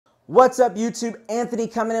What's up YouTube? Anthony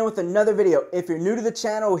coming in with another video. If you're new to the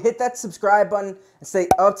channel, hit that subscribe button and stay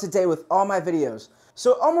up to date with all my videos.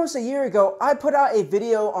 So almost a year ago, I put out a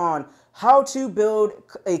video on how to build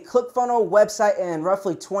a ClickFunnels website in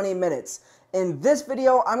roughly 20 minutes. In this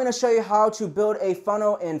video, I'm going to show you how to build a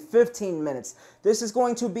funnel in 15 minutes. This is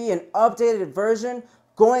going to be an updated version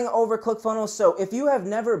going over ClickFunnels. So if you have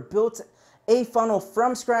never built a funnel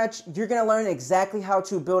from scratch, you're going to learn exactly how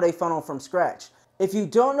to build a funnel from scratch. If you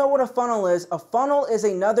don't know what a funnel is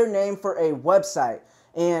another name for a website.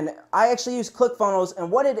 And I actually use ClickFunnels,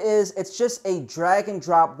 and what it is, it's just a drag and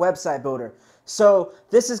drop website builder. So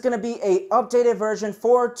this is going to be an updated version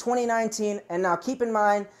for 2019, and now keep in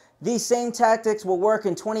mind, these same tactics will work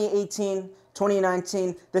in 2018,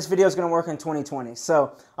 2019. This video is going to work in 2020.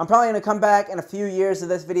 So I'm probably going to come back in a few years of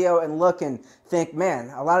this video and look and think,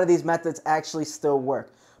 man, a lot of these methods actually still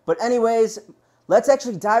work. But anyways, let's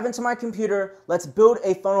actually dive into my computer. Let's build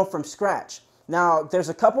a funnel from scratch. Now, there's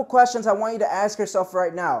a couple questions I want you to ask yourself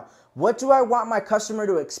right now. What do I want my customer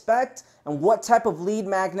to expect, and what type of lead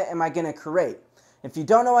magnet am I going to create? If you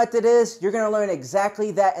don't know what that is, you're going to learn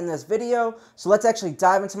exactly that in this video. So let's actually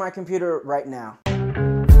dive into my computer right now.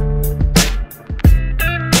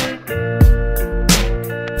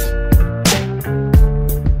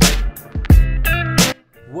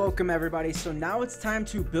 Welcome everybody. So now it's time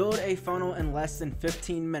to build a funnel in less than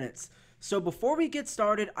 15 minutes. So before we get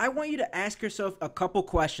started, I want you to ask yourself a couple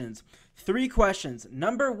questions. 3 questions.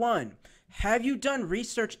 Number 1, have you done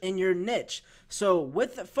research in your niche? So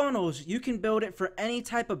with funnels, you can build it for any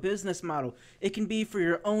type of business model. It can be for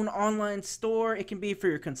your own online store. It can be for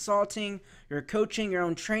your consulting, your coaching, your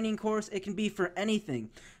own training course. It can be for anything.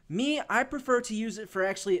 Me, I prefer to use it for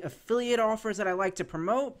actually affiliate offers that I like to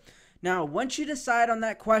promote. Now, once you decide on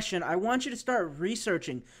that question, I want you to start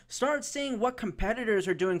researching. Start seeing what competitors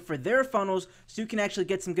are doing for their funnels so you can actually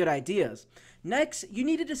get some good ideas. Next, you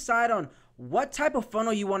need to decide on what type of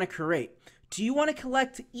funnel you want to create. Do you want to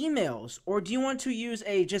collect emails, or do you want to use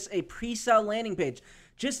just a pre-sale landing page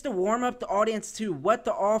just to warm up the audience to what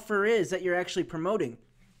the offer is that you're actually promoting?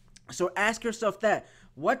 So ask yourself that.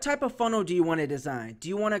 What type of funnel do you want to design? Do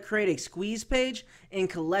you want to create a squeeze page and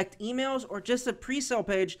collect emails, or just a pre-sale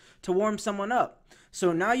page to warm someone up?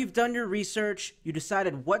 So now you've done your research, you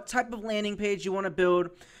decided what type of landing page you want to build.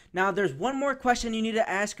 Now there's one more question you need to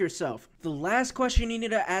ask yourself. The last question you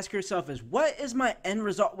need to ask yourself is, what is my end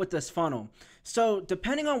result with this funnel? So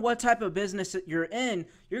depending on what type of business that you're in,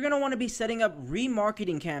 you're going to want to be setting up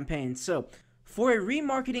remarketing campaigns. So for a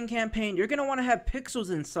remarketing campaign, you're going to want to have pixels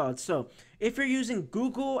installed. So if you're using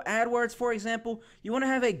Google AdWords, for example, you want to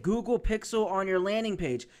have a Google pixel on your landing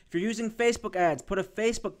page. If you're using Facebook ads, put a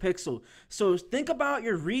Facebook pixel. So think about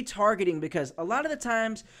your retargeting, because a lot of the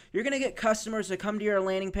times you're going to get customers that come to your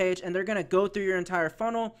landing page and they're going to go through your entire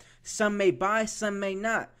funnel. Some may buy, some may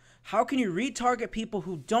not. How can you retarget people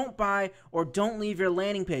who don't buy or don't leave your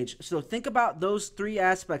landing page? So think about those 3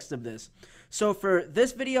 aspects of this. So for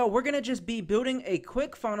this video, we're going to just be building a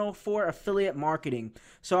quick funnel for affiliate marketing.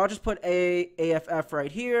 So I'll just put AFF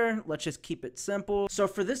right here. Let's just keep it simple. So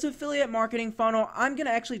for this affiliate marketing funnel, I'm going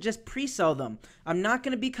to actually just pre-sell them. I'm not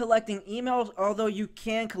going to be collecting emails, although you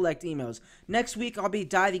can collect emails. Next week, I'll be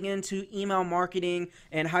diving into email marketing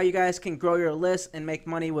and how you guys can grow your list and make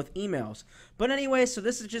money with emails. But anyway, so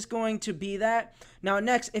this is just going to be that. Now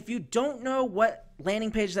next, if you don't know what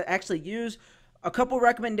landing page to actually use, a couple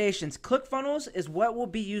recommendations. ClickFunnels is what we'll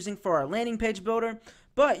be using for our landing page builder,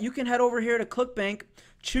 but you can head over here to ClickBank,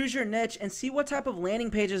 choose your niche, and see what type of landing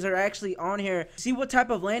pages are actually on here. See what type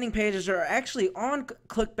of landing pages are actually on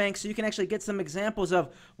ClickBank, so you can actually get some examples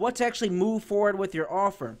of what to actually move forward with your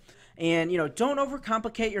offer. And, don't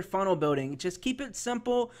overcomplicate your funnel building. Just keep it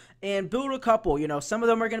simple and build a couple. Some of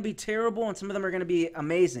them are going to be terrible and some of them are going to be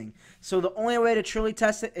amazing. So the only way to truly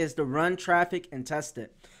test it is to run traffic and test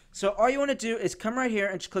it. So all you want to do is come right here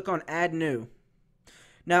and just click on Add New.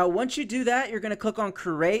 Now, once you do that, you're going to click on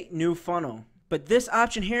Create New Funnel. But this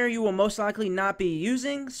option here you will most likely not be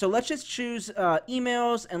using. So let's just choose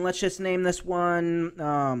emails, and let's just name this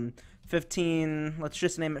one 15. Let's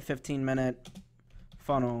just name it 15-minute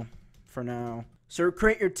funnel for now. So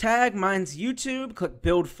create your tag. Mine's YouTube. Click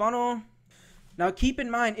Build Funnel. Now keep in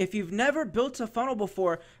mind, if you've never built a funnel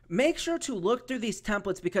before, make sure to look through these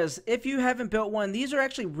templates, because if you haven't built one, these are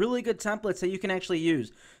actually really good templates that you can actually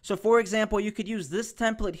use. So for example, you could use this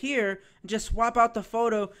template here and just swap out the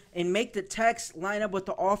photo and make the text line up with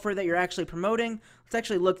the offer that you're actually promoting. Let's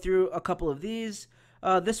actually look through a couple of these.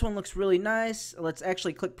 This one looks really nice. Let's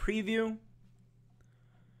actually click Preview.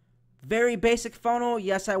 Very basic funnel.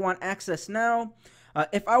 Yes, I want access now.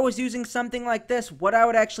 If I was using something like this, what I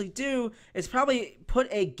would actually do is probably put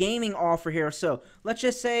a gaming offer here. So let's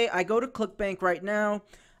just say I go to ClickBank right now.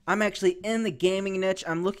 I'm actually in the gaming niche.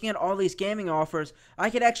 I'm looking at all these gaming offers. I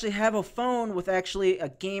could actually have a phone with actually a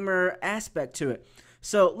gamer aspect to it.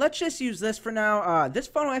 So let's just use this for now. This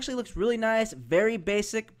funnel actually looks really nice, very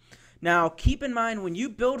basic. Now keep in mind, when you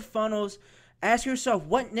build funnels, ask yourself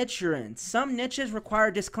what niche you're in. Some niches require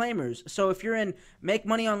disclaimers. So if you're in make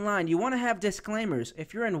money online, you want to have disclaimers.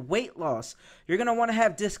 If you're in weight loss, you're going to want to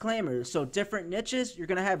have disclaimers. So different niches, you're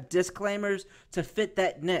going to have disclaimers to fit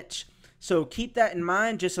that niche. So keep that in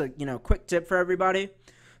mind. Just a quick tip for everybody.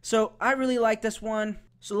 So I really like this one.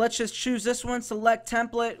 So let's just choose this one, select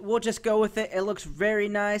template. We'll just go with it. It looks very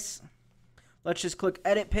nice. Let's just click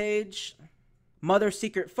edit page. Mother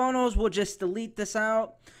secret funnels. We'll just delete this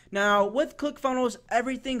out. Now with ClickFunnels,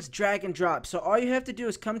 everything's drag and drop. So all you have to do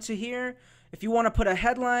is come to here. If you want to put a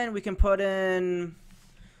headline, we can put in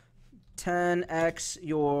 10x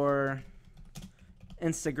your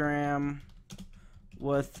Instagram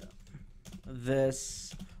with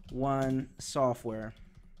this one software.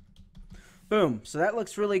 Boom. So that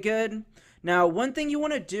looks really good. Now, one thing you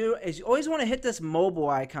want to do is you always want to hit this mobile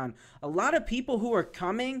icon. A lot of people who are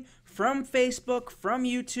coming from Facebook, from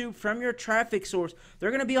YouTube, from your traffic source, they're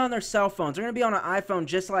going to be on their cell phones. They're going to be on an iPhone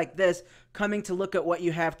just like this, coming to look at what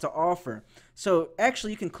you have to offer. So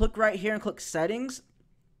actually, you can click right here and click settings.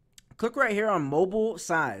 Click right here on mobile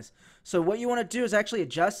size. So what you want to do is actually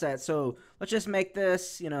adjust that. So let's just make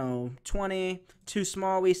this, 20, too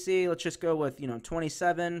small we see. Let's just go with,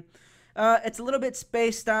 27. It's a little bit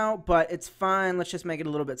spaced out, but it's fine. Let's just make it a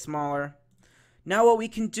little bit smaller. Now what we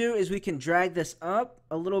can do is we can drag this up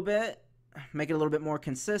a little bit, make it a little bit more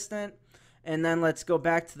consistent, and then let's go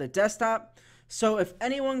back to the desktop. So if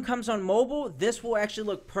anyone comes on mobile, this will actually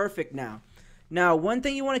look perfect now. Now, one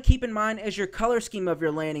thing you want to keep in mind is your color scheme of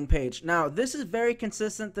your landing page. Now, this is very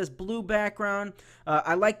consistent, this blue background.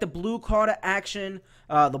 I like the blue call to action,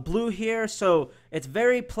 the blue here, so it's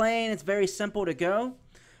very plain, it's very simple to go.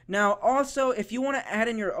 Now, also, if you want to add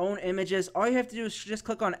in your own images, all you have to do is just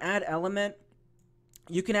click on Add Element.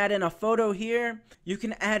 You can add in a photo here. You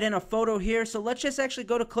can add in a photo here. So let's just actually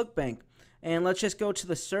go to ClickBank, and let's just go to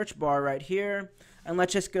the search bar right here, and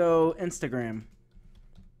let's just go Instagram.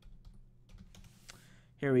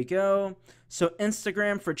 Here we go. So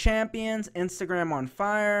Instagram for champions, Instagram on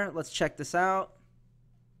fire. Let's check this out.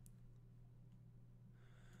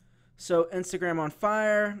 So Instagram on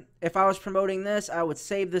fire. If I was promoting this, I would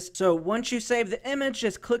save this. So once you save the image,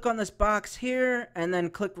 just click on this box here and then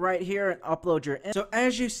click right here and upload your image. So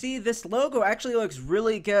as you see, this logo actually looks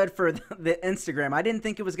really good for the Instagram. I didn't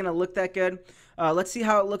think it was going to look that good. Let's see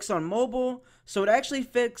how it looks on mobile. So it actually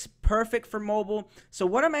fits perfect for mobile. So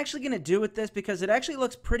what I'm actually going to do with this, because it actually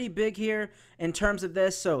looks pretty big here in terms of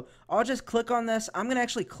this. So I'll just click on this. I'm going to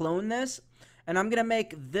actually clone this, and I'm going to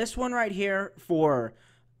make this one right here for...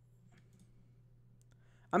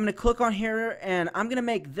 I'm going to click on here, and I'm going to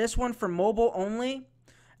make this one for mobile only.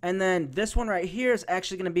 And then this one right here is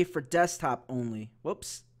actually going to be for desktop only.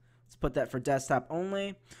 Whoops. Let's put that for desktop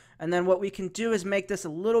only. And then what we can do is make this a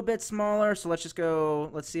little bit smaller. So let's just go,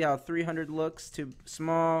 let's see how 300 looks. Too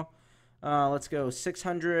small. Let's go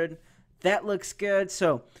 600. That looks good.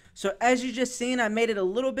 So as you just seen, I made it a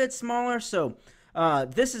little bit smaller. So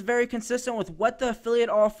this is very consistent with what the affiliate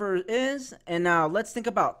offer is. And now let's think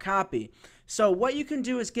about copy. So what you can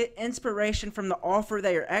do is get inspiration from the offer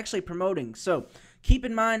that you're actually promoting. So keep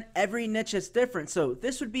in mind, every niche is different. So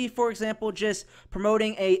this would be, for example, just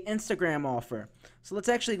promoting a Instagram offer. So let's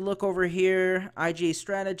actually look over here, IG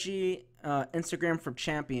strategy, Instagram for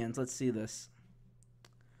champions. Let's see this.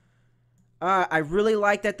 I really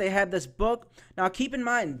like that they have this book. Now keep in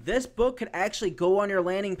mind, this book could actually go on your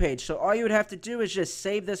landing page. So all you would have to do is just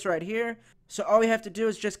save this right here. So all we have to do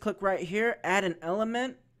is just click right here, add an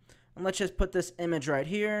element. And let's just put this image right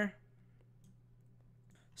here.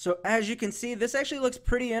 So as you can see, this actually looks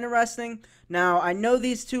pretty interesting. Now, I know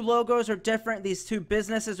these two logos are different. These two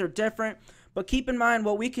businesses are different. But keep in mind,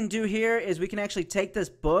 what we can do here is we can actually take this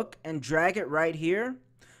book and drag it right here.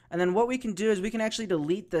 And then what we can do is we can actually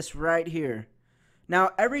delete this right here.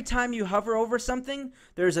 Now, every time you hover over something,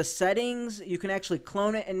 there's a settings. You can actually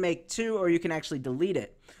clone it and make two, or you can actually delete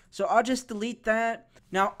it. So I'll just delete that.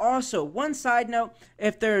 Now also, one side note,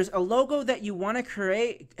 if there's a logo that you want to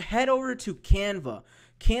create, head over to Canva.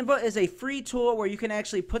 Canva is a free tool where you can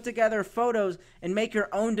actually put together photos and make your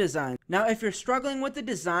own design. Now if you're struggling with the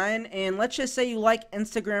design, and let's just say you like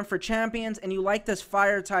Instagram for champions and you like this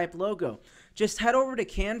fire type logo, just head over to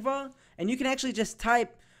Canva and you can actually just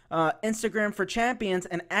type Instagram for champions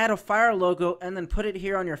and add a fire logo and then put it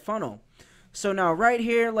here on your funnel. So now right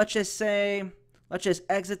here, let's just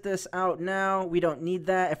exit this out now. We don't need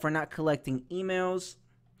that if we're not collecting emails.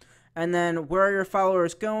 And then where are your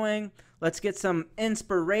followers going? Let's get some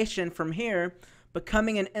inspiration from here.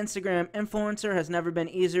 Becoming an Instagram influencer has never been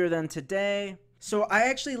easier than today. So I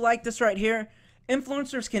actually like this right here.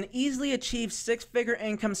 Influencers can easily achieve six-figure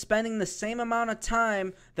income spending the same amount of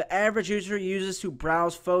time the average user uses to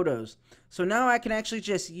browse photos. So now I can actually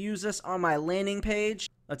just use this on my landing page.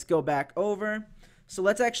 Let's go back over. So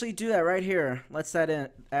let's actually do that right here. Let's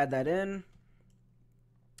add that in.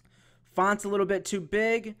 Font's a little bit too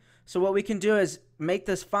big. So what we can do is make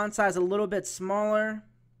this font size a little bit smaller.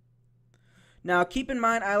 Now keep in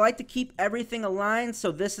mind, I like to keep everything aligned,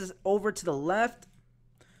 so this is over to the left.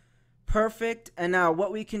 Perfect. And now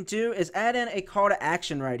what we can do is add in a call to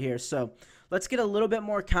action right here. So let's get a little bit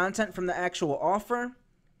more content from the actual offer.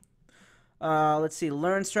 Let's see,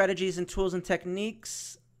 learn strategies and tools and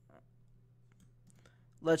techniques.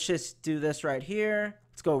 Let's just do this right here.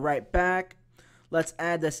 Let's go right back. Let's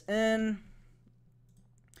add this in.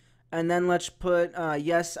 And then let's put,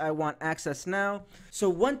 yes, I want access now. So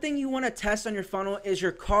one thing you want to test on your funnel is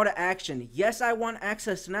your call to action. Yes, I want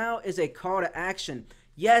access now is a call to action.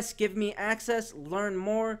 Yes, give me access, learn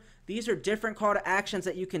more. These are different call to actions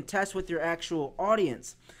that you can test with your actual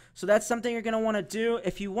audience. So that's something you're going to want to do.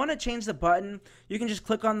 If you want to change the button, you can just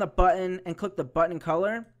click on the button and click the button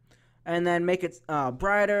color. And then make it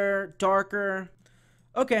brighter, darker.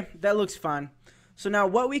 Okay, that looks fine. So now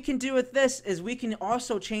what we can do with this is we can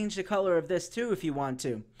also change the color of this too if you want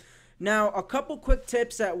to. Now, a couple quick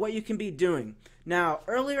tips at what you can be doing. Now,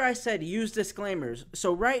 earlier I said use disclaimers.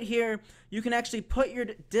 So right here, you can actually put your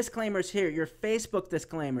disclaimers here, your Facebook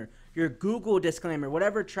disclaimer, your Google disclaimer,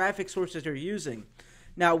 whatever traffic sources you're using.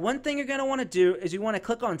 Now, one thing you're going to want to do is you want to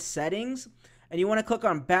click on settings and you want to click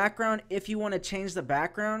on background if you want to change the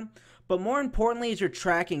background. But more importantly is your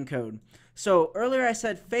tracking code. So earlier I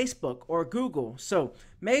said Facebook or Google. So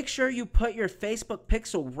make sure you put your Facebook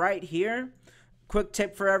pixel right here. Quick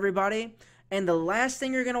tip for everybody. And the last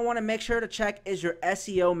thing you're going to want to make sure to check is your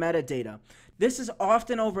SEO metadata. This is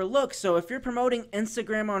often overlooked. So if you're promoting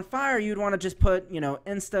Instagram on fire, you'd want to just put,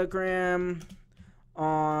 Instagram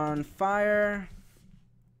on fire.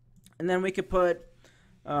 And then we could put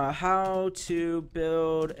how to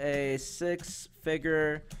build a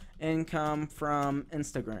six-figure income from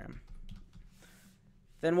Instagram.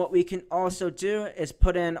 Then what we can also do is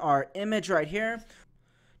put in our image right here.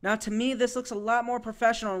 Now to me, this looks a lot more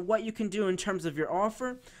professional on what you can do in terms of your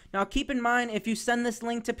offer. Now keep in mind, if you send this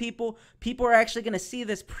link to people, people are actually going to see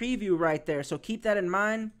this preview right there. So keep that in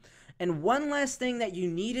mind. And one last thing that you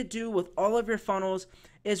need to do with all of your funnels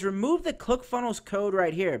is remove the ClickFunnels code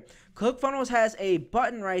right here. ClickFunnels has a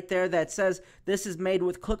button right there that says this is made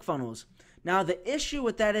with ClickFunnels. Now the issue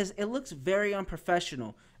with that is it looks very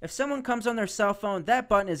unprofessional. If someone comes on their cell phone, that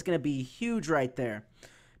button is going to be huge right there.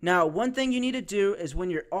 Now one thing you need to do is when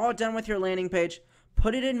you're all done with your landing page,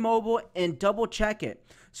 put it in mobile and double check it.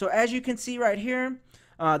 So as you can see right here,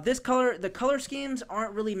 the color schemes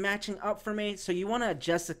aren't really matching up for me, so you want to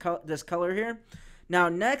adjust this color here. Now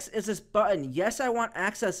next is this button, yes I want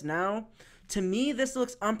access now. To me this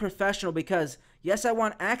looks unprofessional because yes I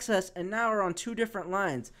want access and now we're on two different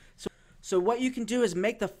lines. So what you can do is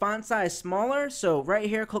make the font size smaller. So right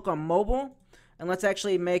here, click on mobile and let's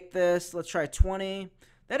actually make this, let's try 20.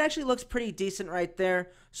 That actually looks pretty decent right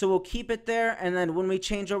there. So we'll keep it there. And then when we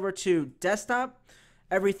change over to desktop,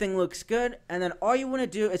 everything looks good. And then all you want to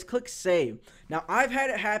do is click save. Now I've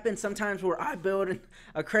had it happen sometimes where I build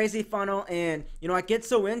a crazy funnel and I get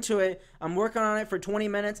so into it, I'm working on it for 20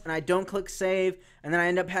 minutes and I don't click save and then I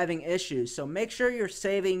end up having issues. So make sure you're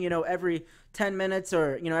saving, every 10 minutes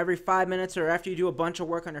or, every 5 minutes or after you do a bunch of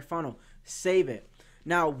work on your funnel, save it.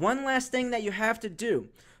 Now, one last thing that you have to do.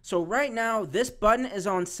 So right now, this button is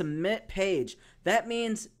on submit page. That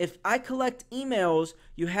means if I collect emails,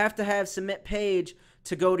 you have to have submit page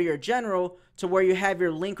to go to your general to where you have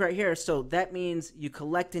your link right here. So that means you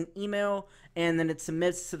collect an email and then it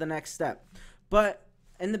submits to the next step. But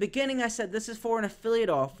in the beginning, I said this is for an affiliate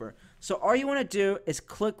offer. So all you want to do is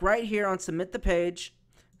click right here on submit the page,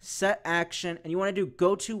 set action, and you want to do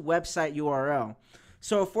go to website URL.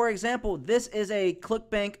 So for example, this is a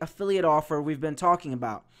ClickBank affiliate offer we've been talking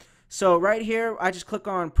about. So right here, I just click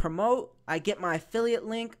on promote, I get my affiliate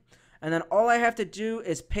link, and then all I have to do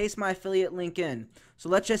is paste my affiliate link in. So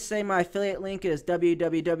let's just say my affiliate link is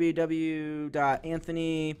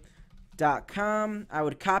www.anthony.com. I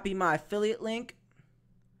would copy my affiliate link.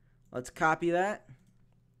 Let's copy that.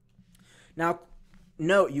 Now,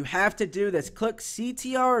 note, you have to do this. Click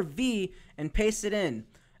CTRL-V and paste it in.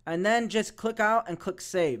 And then just click out and click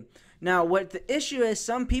save. Now, what the issue is,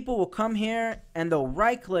 some people will come here and they'll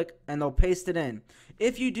right click and they'll paste it in.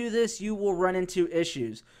 If you do this, you will run into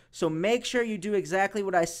issues. So make sure you do exactly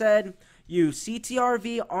what I said. Use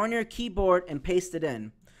CTRV on your keyboard and paste it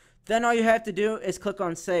in. Then all you have to do is click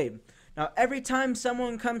on save. Now, every time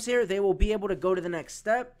someone comes here, they will be able to go to the next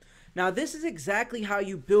step. Now, this is exactly how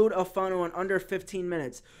you build a funnel in under 15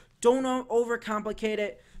 minutes. Don't overcomplicate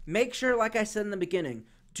it. Make sure, like I said in the beginning,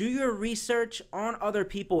 do your research on other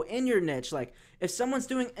people in your niche. Like, if someone's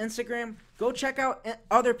doing Instagram, go check out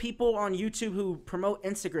other people on YouTube who promote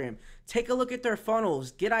Instagram. Take a look at their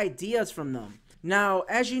funnels. Get ideas from them. Now,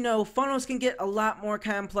 as you know, funnels can get a lot more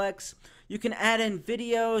complex. You can add in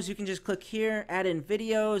videos. You can just click here, add in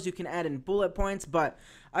videos. You can add in bullet points, but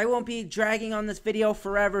I won't be dragging on this video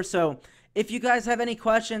forever. So if you guys have any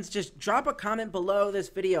questions, just drop a comment below this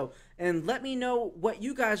video and let me know what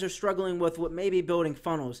you guys are struggling with maybe building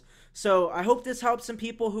funnels. So I hope this helps some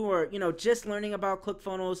people who are, just learning about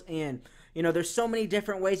ClickFunnels, and, there's so many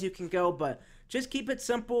different ways you can go, but just keep it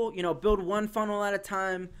simple, build one funnel at a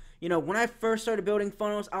time. When I first started building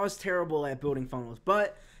funnels, I was terrible at building funnels,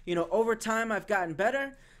 but, over time I've gotten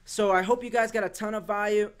better. So I hope you guys got a ton of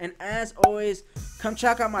value, and as always, come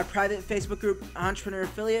check out my private Facebook group, Entrepreneur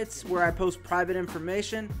Affiliates, where I post private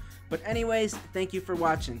information. But anyways, thank you for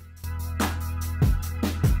watching.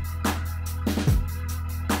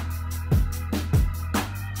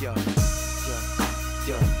 Yo,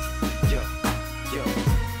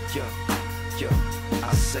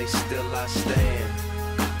 I say still I stand.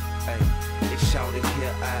 Hey, it's shouted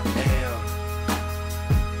here I am.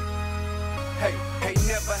 Hey,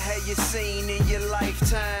 never had you seen in your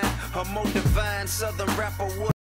lifetime a more divine southern rapper.